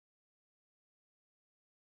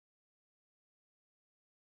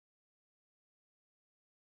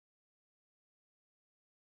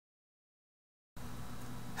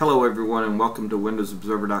Hello everyone and welcome to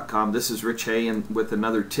WindowsObserver.com. This is Rich Hay and with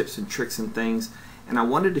another tips and tricks and things, and I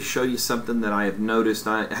wanted to show you something that I have noticed.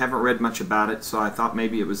 I haven't read much about it, so I thought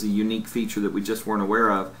maybe it was a unique feature that we just weren't aware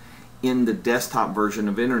of in the desktop version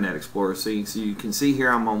of Internet Explorer. So you can see here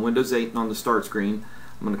I'm on Windows 8 and on the start screen.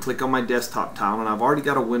 I'm going to click on my desktop tile, and I've already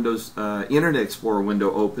got a Windows Internet Explorer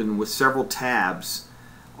window open with several tabs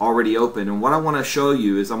already open. And what I want to show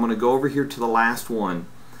you is I'm going to go over here to the last one,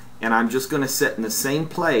 and I'm just going to set in the same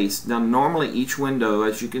place. Now normally each window,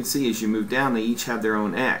 as you can see as you move down, they each have their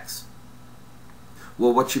own X.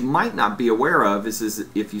 Well, what you might not be aware of is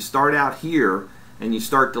if you start out here and you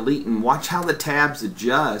start deleting, watch how the tabs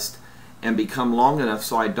adjust and become long enough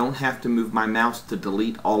so I don't have to move my mouse to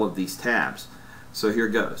delete all of these tabs. So here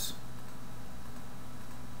goes.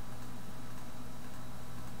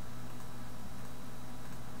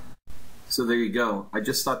 So there you go. I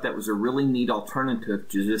just thought that was a really neat alternative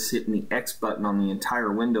to just hitting the X button on the entire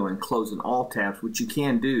window and closing all tabs, which you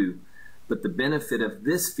can do. But the benefit of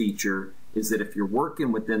this feature is that if you're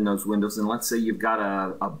working within those windows, and let's say you've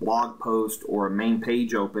got a blog post or a main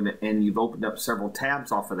page open and you've opened up several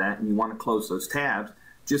tabs off of that and you want to close those tabs,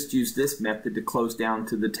 just use this method to close down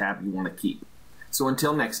to the tab you want to keep. So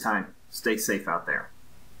until next time, stay safe out there.